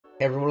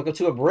Hey everyone, welcome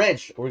to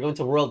Abridge. We're going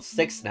to World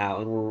 6 now,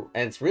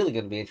 and it's really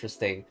going to be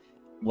interesting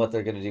what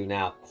they're going to do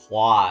now.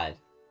 Quad.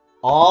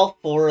 All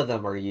 4 of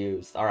them are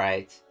used.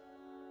 Alright.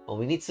 Well,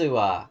 we need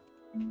to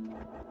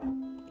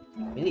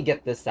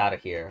get this out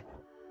of here.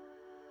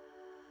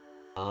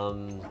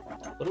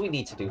 What do we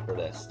need to do for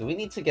this? Do we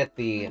need to get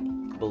the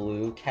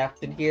blue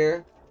captain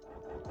here?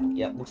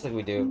 Yep, looks like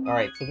we do.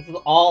 Alright, so this is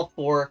all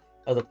 4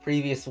 of the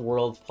previous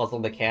world's puzzle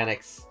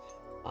mechanics.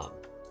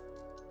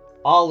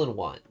 All in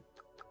one.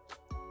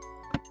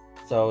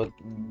 So,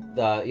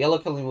 the yellow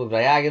can only move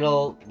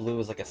diagonal, blue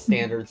is like a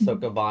standard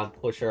Sokoban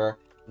pusher.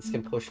 This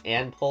can push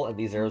and pull, and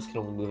these arrows can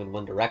only move in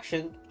one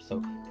direction.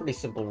 So, pretty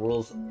simple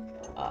rules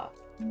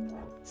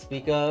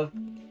speak of.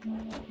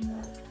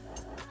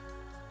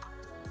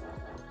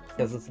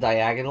 Because it's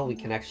diagonal, we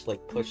can actually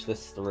like, push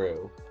this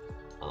through.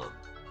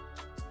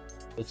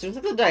 It seems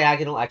like the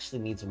diagonal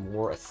actually needs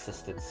more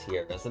assistance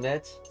here, doesn't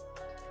it?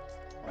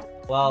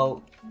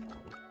 Well...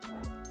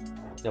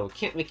 No, it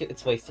can't make it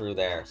its way through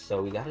there, so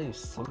we gotta do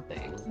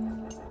something.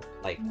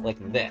 Like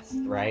this,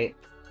 right?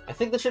 I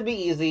think this should be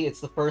easy.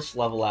 It's the first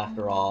level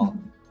after all.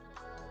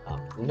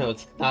 No,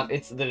 it's not.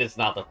 It's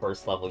not the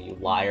first level, you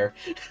liar.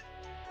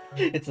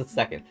 It's the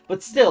second.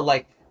 But still,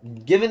 like,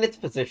 given its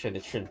position,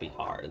 it shouldn't be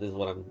hard. This is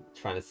what I'm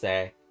trying to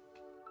say.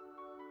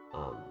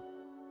 So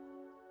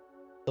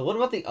what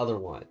about the other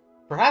one?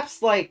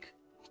 Perhaps, like,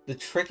 the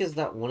trick is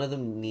that one of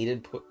them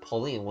needed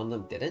pulling and one of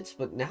them didn't,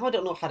 but now I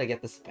don't know how to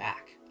get this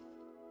back.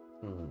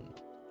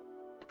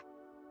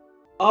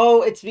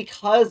 Oh, it's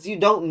because you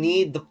don't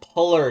need the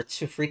puller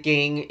to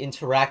freaking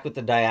interact with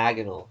the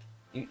diagonal.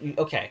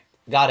 Okay,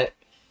 got it.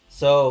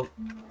 So,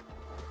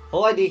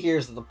 whole idea here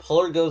is that the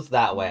puller goes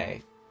that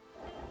way,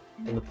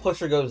 and the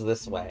pusher goes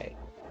this way.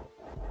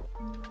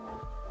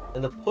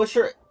 And the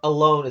pusher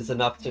alone is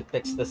enough to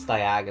fix this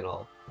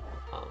diagonal.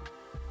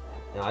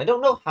 Now, I don't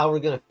know how we're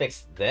gonna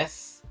fix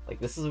this. Like,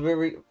 this is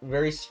very,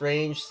 very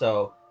strange,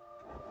 so...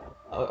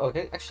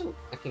 Okay, actually,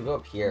 I can go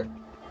up here.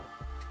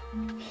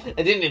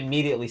 I didn't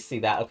immediately see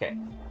that. Okay,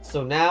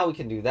 so now we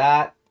can do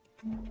that,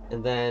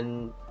 and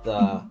then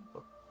the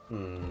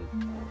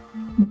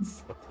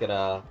let's get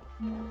a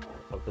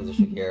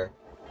position here.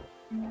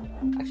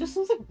 Actually,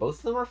 seems like both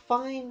of them are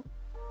fine.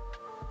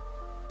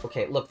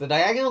 Okay, look, the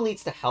diagonal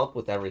needs to help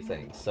with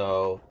everything.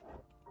 So,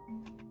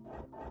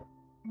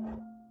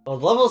 well,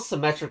 the level is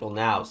symmetrical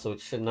now, so it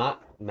should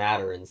not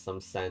matter in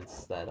some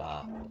sense that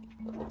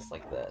it looks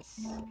like this.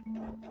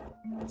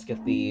 Let's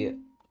get the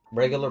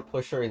regular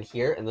pusher in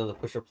here, and then the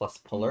pusher plus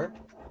puller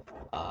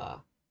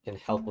can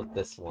help with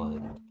this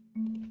one.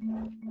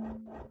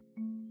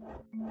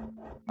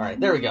 Alright,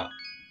 there we go.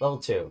 Level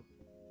 2.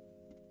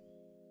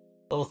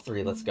 Level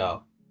 3, let's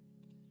go.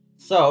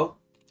 So,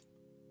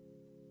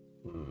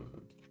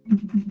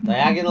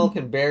 diagonal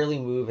can barely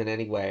move in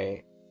any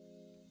way,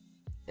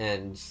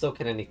 and so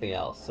can anything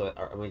else. So,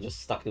 are we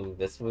just stuck doing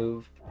this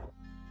move?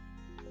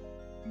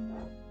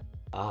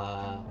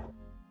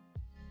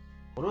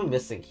 What am I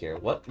missing here?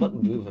 What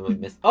move am I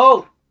missing?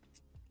 Oh!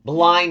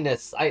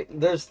 Blindness!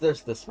 There's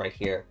this right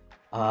here.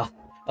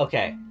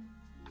 Okay.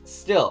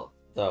 Still,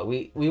 though,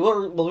 we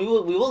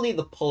will need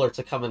the puller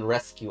to come and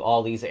rescue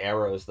all these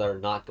arrows that are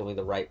not going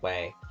the right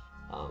way.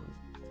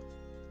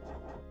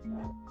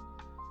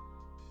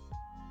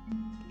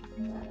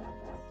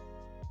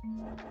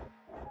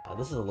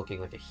 This is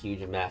looking like a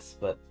huge mess,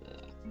 but,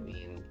 I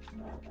mean,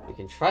 we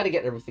can try to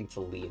get everything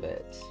to leave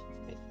it,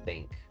 I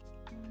think.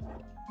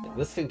 Like,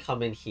 this can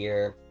come in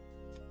here.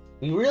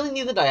 We really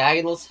need the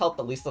diagonals help,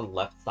 at least on the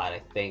left side, I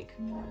think.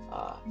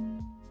 I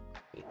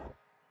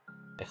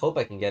hope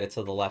I can get it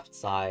to the left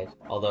side.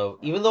 Although,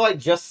 even though I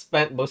just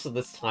spent most of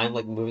this time,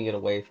 like, moving it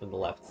away from the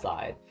left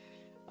side.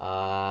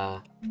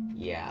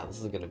 Yeah, this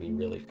is gonna be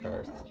really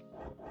cursed.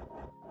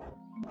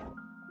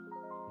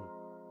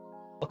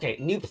 Okay,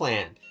 new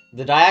plan.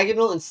 The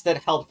diagonal instead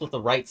helps with the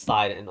right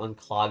side and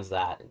unclogs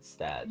that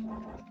instead.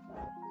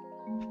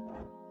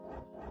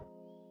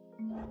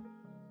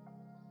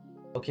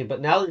 Okay,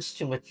 but now there's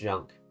too much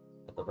junk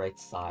at the right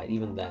side,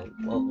 even then.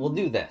 Well, we'll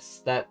do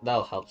this.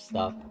 That'll help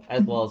stuff.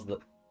 As well as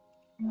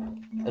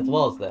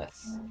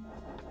this.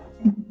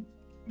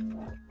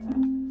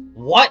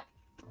 What?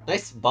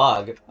 Nice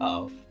bug.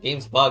 Uh-oh.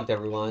 Game's bugged,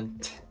 everyone.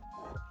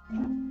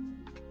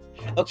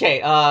 Okay,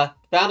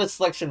 found a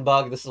selection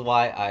bug. This is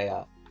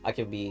why I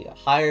can be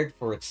hired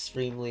for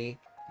extremely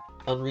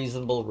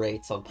unreasonable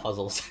rates on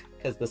puzzles,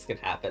 because this can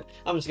happen.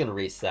 I'm just gonna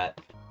reset.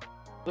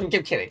 I'm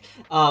kidding.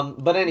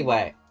 But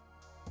anyway,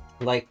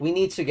 like, we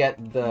need to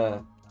get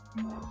the...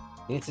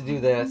 need to do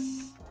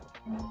this,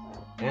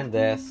 and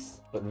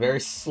this, but very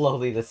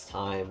slowly this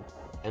time,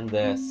 and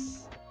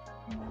this.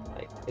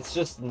 Like, it's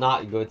just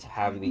not good to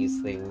have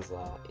these things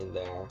in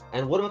there.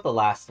 And what about the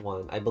last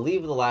one? I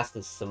believe the last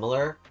is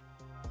similar.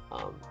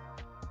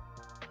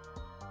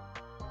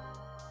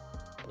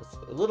 It's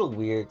a little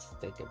weird to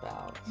think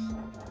about.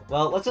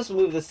 Well, let's just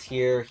move this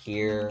here,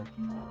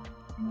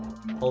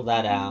 pull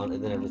that out,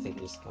 and then everything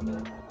can just come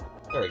in.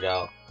 There we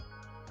go.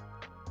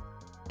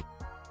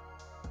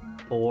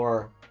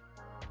 4.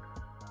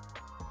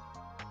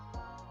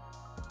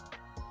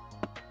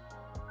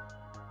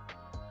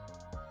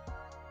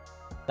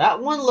 That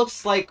one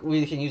looks like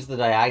we can use the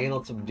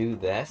diagonal to do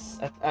this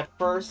at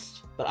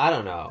first, but I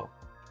don't know.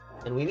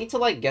 And we need to,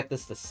 like, get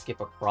this to skip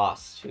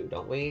across, too,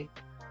 don't we?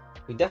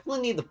 We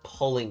definitely need the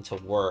pulling to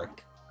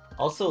work.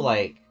 Also,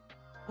 like,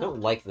 I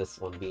don't like this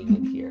one being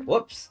in here.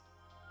 Whoops!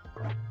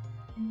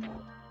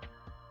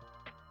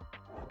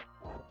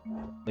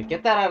 Like,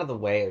 get that out of the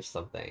way or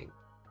something.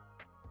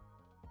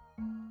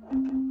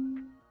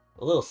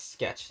 A little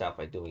sketched out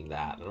by doing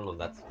that. I don't know if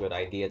that's a good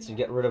idea to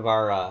get rid of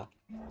our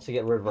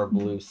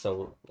blue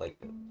so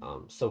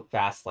so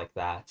fast like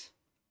that.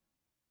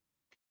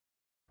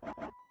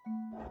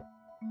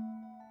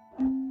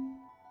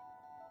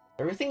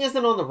 Everything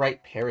isn't on the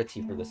right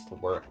parity for this to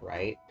work,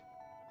 right?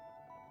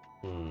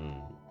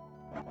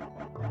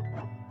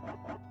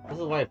 This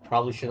is why I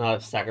probably should not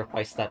have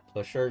sacrificed that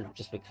pusher,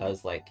 just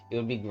because, like, it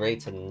would be great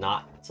to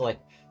not,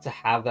 to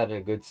have that in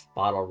a good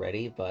spot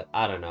already, but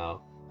I don't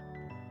know.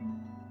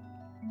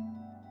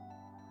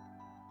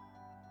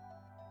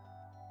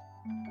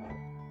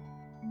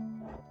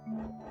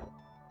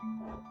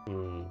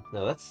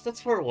 No,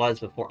 that's where it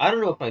was before. I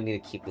don't know if I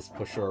need to keep this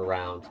pusher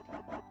around.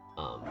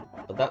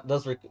 But that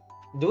does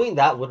doing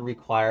that would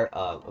require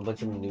a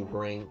bunch of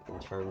maneuvering in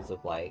terms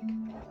of, like,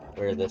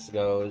 where this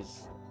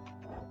goes.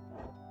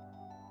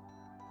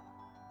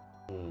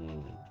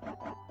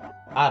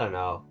 I don't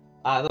know.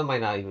 That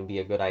might not even be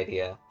a good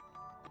idea.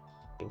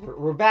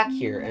 We're back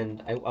here,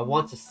 and I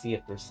want to see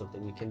if there's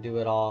something we can do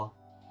at all.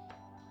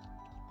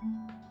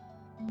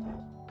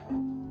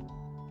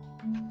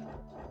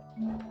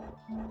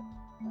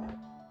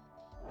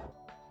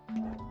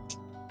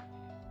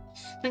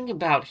 Something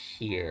about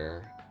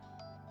here.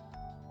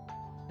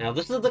 Now,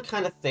 this is the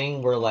kind of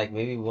thing where, like,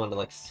 maybe we want to,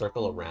 like,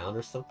 circle around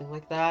or something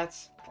like that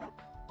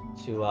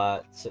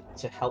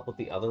to help with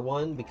the other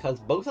one, because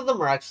both of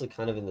them are actually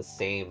kind of in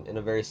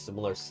a very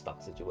similar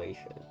stuck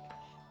situation.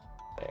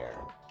 There.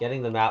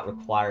 Getting them out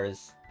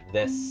requires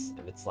this,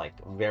 and it's, like,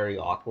 very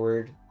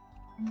awkward.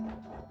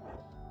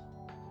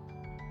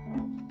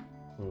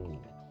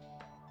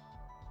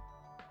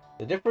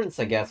 The difference,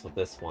 I guess, with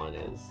this one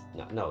is...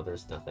 No,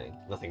 there's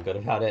nothing good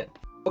about it.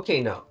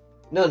 Okay, no.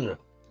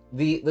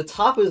 The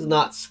top is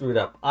not screwed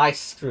up. I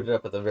screwed it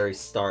up at the very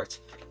start.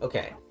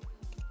 Okay.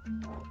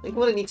 I think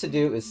what I need to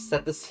do is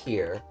set this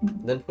here,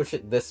 then push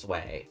it this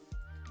way,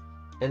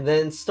 and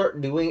then start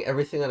doing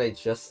everything that I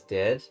just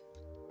did,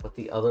 but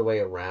the other way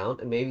around,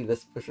 and maybe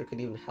this pusher could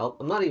even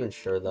help. I'm not even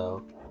sure,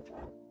 though.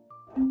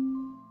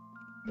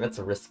 That's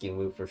a risky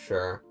move for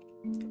sure.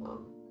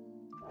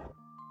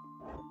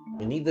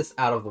 We need this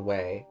out of the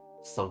way,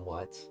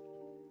 somewhat.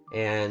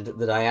 And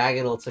the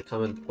diagonal to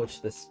come and push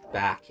this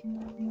back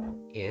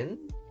in?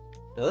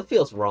 No, that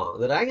feels wrong.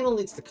 The diagonal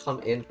needs to come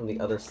in from the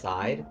other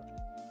side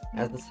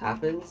as this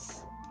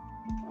happens.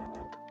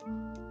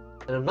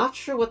 And I'm not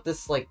sure what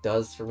this, like,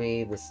 does for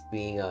me, this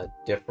being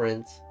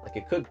different. Like,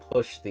 it could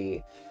push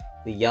the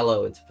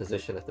yellow into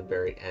position at the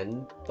very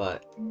end,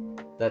 but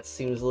that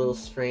seems a little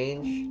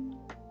strange.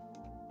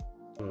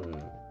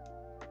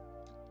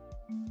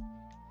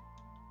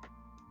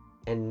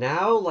 And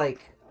now,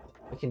 like,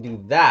 we can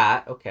do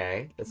that.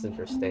 Okay, that's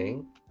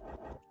interesting.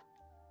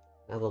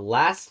 Now the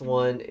last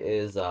one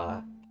is,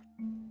 I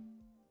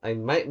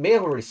may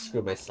have already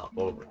screwed myself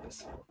over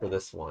for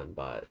this one,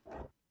 but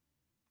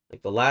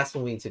like the last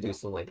one we need to do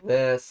something like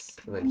this,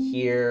 and then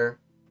here.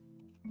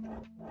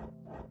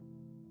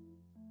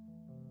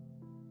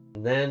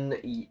 And then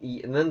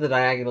the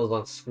diagonals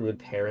on screwed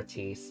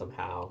parity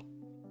somehow.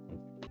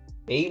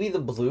 Maybe the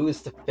blue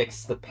is to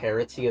fix the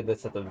parity of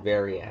this at the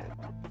very end.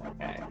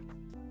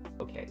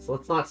 Okay, so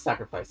let's not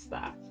sacrifice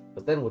that.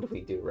 But then what do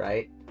we do,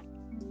 right?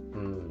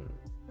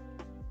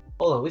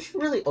 Hold on, we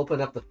should really open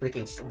up the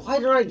freaking... Why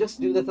did I just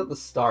do this at the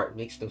start? It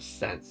makes no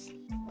sense.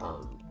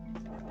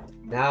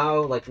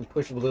 Now, like, we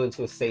push blue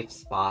into a safe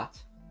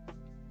spot.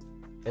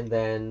 And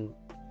then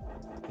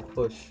we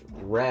push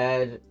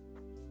red.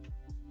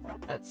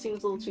 That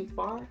seems a little too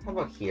far. How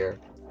about here?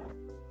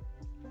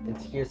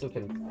 Into here so we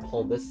can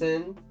pull this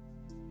in.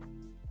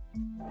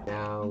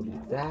 Now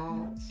do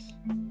that.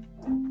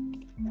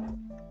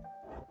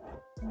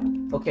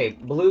 Okay,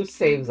 blue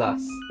saves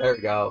us. There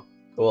we go.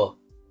 Cool.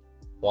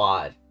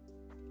 Quad.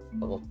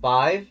 Level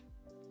 5.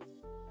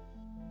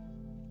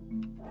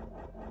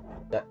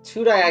 Got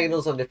 2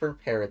 diagonals on different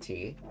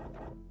parity.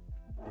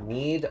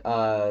 We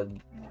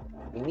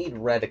need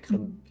red to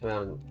come out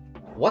and...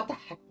 What the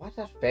heck? Why did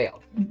that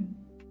fail?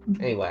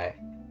 Anyway.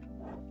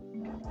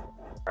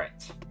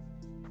 Alright.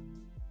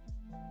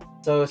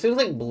 So it seems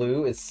like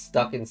blue is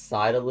stuck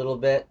inside a little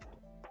bit.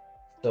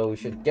 So we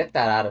should get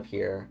that out of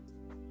here.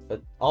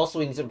 But also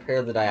we need to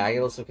pair the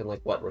diagonals so we can, like,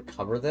 what,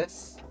 recover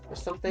this? Or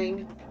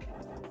something?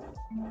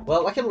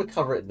 Well, I can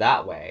recover it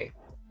that way.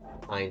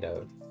 Kind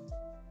of.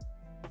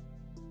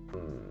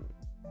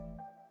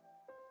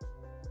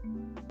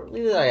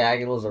 Apparently the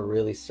diagonals are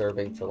really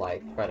serving to,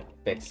 like, try to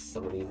fix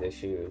some of these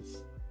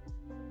issues.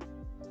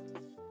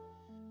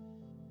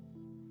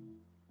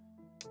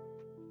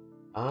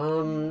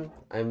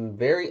 I'm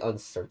very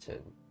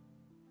uncertain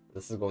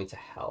this is going to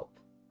help.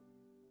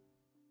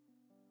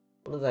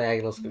 One of the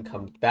diagonals can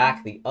come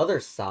back the other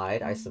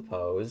side, I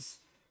suppose.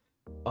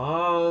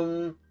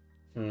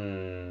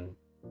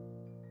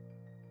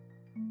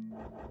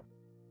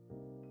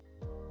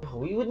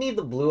 We would need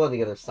the blue on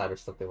the other side or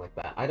something like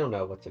that. I don't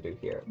know what to do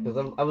here.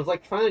 Because I was,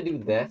 like, trying to do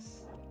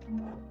this.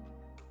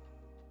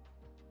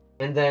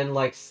 And then,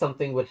 like,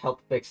 something would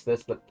help fix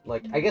this. But,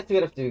 like, I guess we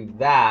would have to do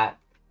that.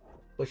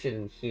 Push it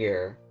in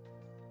here.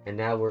 And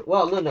now we're...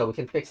 Well, no, we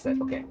can fix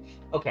it. Okay.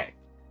 Okay.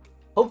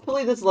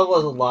 Hopefully this level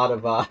has a lot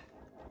of,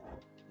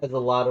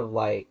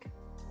 like,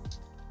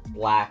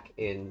 black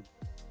in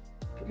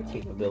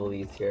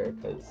capabilities here.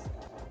 Because...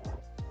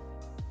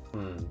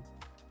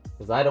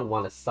 Because I don't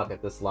want to suck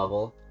at this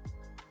level.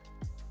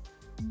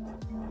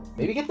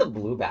 Maybe get the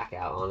blue back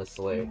out,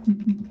 honestly.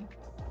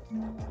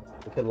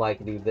 We could,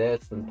 like, do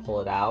this and pull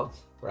it out,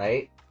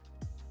 right?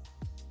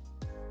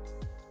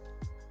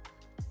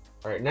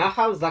 Alright, now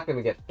how is that going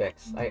to get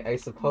fixed? I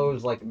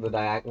suppose, like,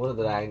 one of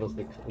the diagonals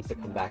needs to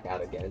come back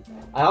out again.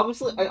 I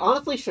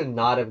honestly should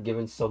not have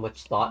given so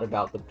much thought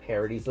about the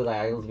parities of the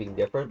diagonals being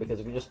different, because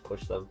if you just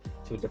push them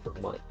to a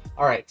different one.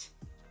 Alright.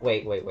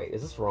 Wait.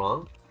 Is this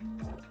wrong?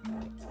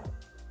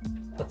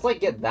 Let's, like,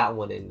 get that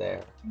one in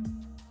there.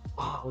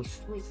 Oh, we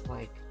still need to,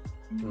 like...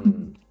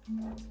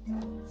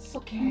 It's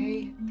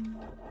okay.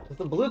 If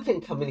the blue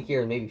can come in here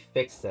and maybe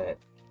fix it.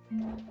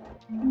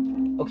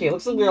 Okay,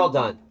 looks like we're all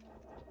done.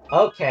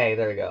 Okay,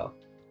 there we go.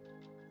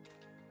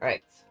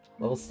 Alright,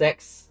 level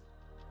 6.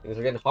 Things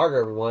are getting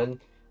harder,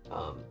 everyone.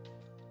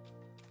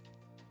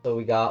 So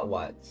we got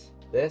what?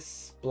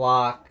 This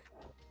block.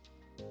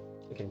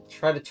 We can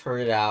try to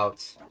turn it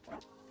out.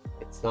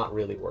 It's not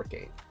really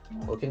working.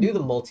 Well, we can do the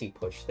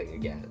multi-push thing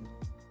again.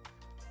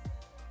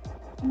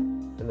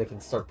 And they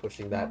can start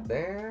pushing that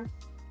there.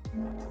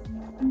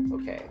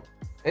 Okay.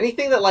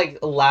 Anything that, like,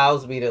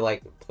 allows me to,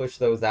 like, push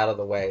those out of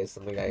the way is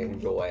something I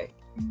enjoy.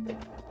 Like,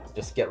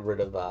 just get rid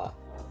of,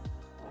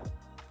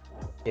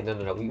 Okay,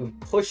 no. We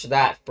push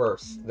that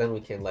first. Then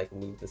we can, like,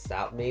 move this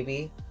out,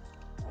 maybe?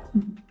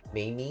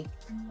 Maybe?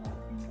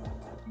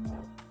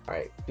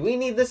 Alright. Do we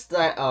need this,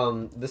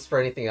 this for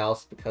anything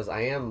else? Because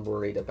I am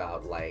worried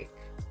about, like...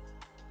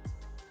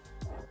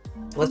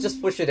 Let's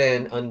just push it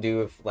in,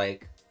 undo if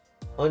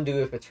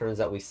it turns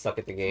out we suck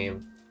at the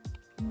game.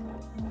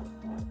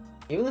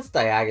 Even this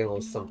diagonal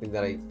is something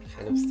that I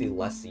kind of see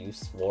less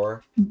use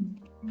for.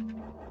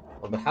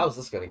 Oh, but how is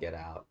this gonna get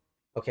out?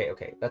 Okay,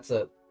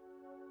 that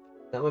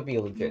might be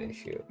a legit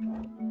issue.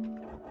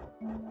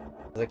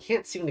 Because I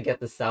can't seem to get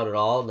this out at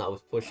all, not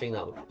with pushing,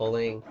 not with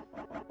pulling.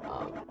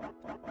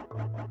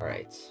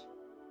 Alright.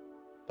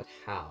 But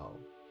how?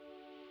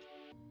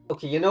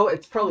 Okay, you know,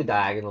 it's probably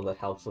diagonal that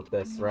helps with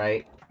this,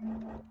 right?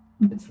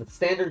 It's the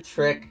standard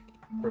trick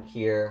from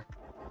here.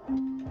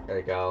 There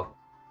we go.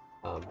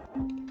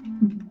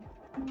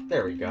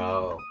 There we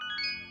go.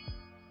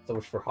 So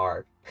much for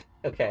hard.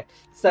 Okay,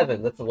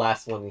 7. That's the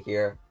last one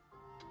here.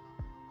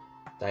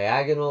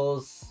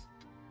 Diagonals.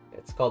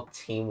 It's called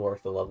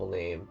Teamwork, the level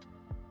name.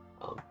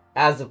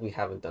 As if we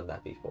haven't done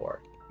that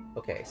before.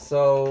 Okay,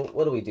 so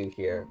what do we do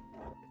here?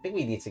 I think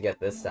we need to get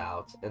this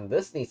out, and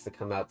this needs to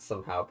come out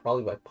somehow,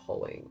 probably by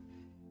pulling.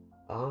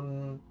 I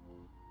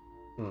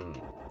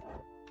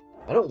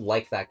don't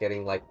like that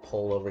getting, like,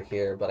 pull over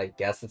here, but I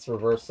guess it's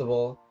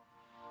reversible.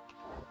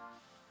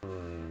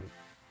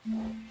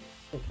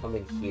 Come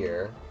in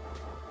here.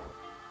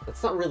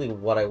 That's not really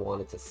what I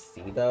wanted to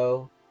see,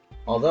 though.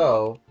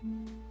 Although,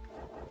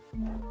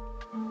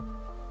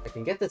 I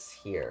can get this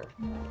here.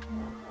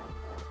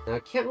 Now, I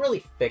can't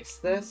really fix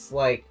this.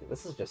 Like,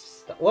 this is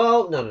just...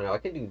 Well, no. I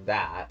can do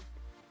that.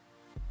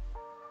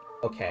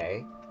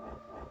 Okay.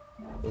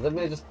 So then I'm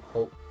gonna just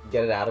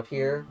get it out of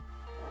here.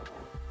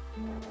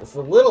 This is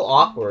a little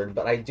awkward,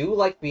 but I do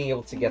like being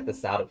able to get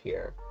this out of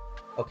here.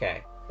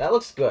 Okay, that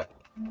looks good.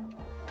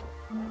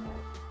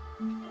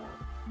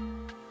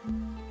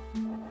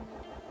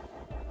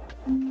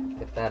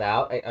 Get that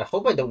out. I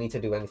hope I don't need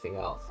to do anything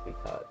else,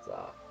 because,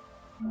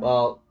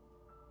 well,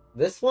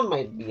 this one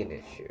might be an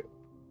issue.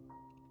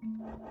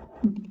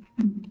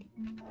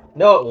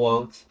 No, it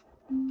won't.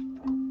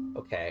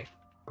 Okay.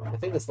 I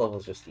think this level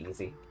is just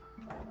easy.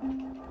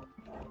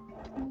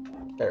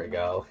 There we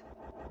go.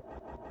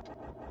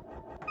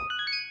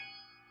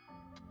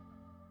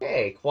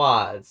 Okay,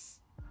 quads.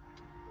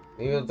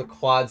 We have the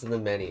quads in the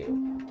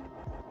menu.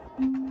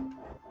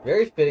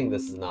 Very fitting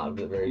this is not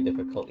very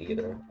difficult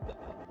either.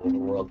 The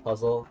world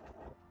puzzle.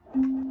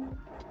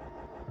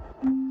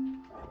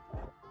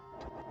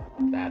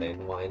 That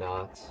in, why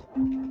not?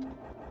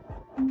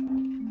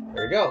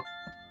 There we go.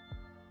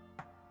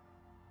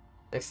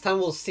 Next time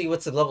we'll see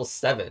what's in level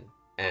 7.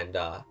 And,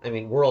 I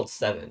mean, world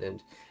 7.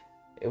 And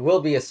it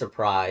will be a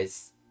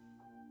surprise.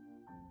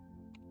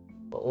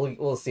 But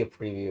we'll see a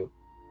preview.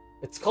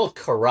 It's called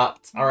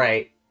Corrupt.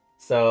 Alright.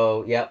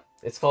 So, yep.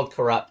 It's called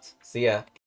Corrupt. See ya.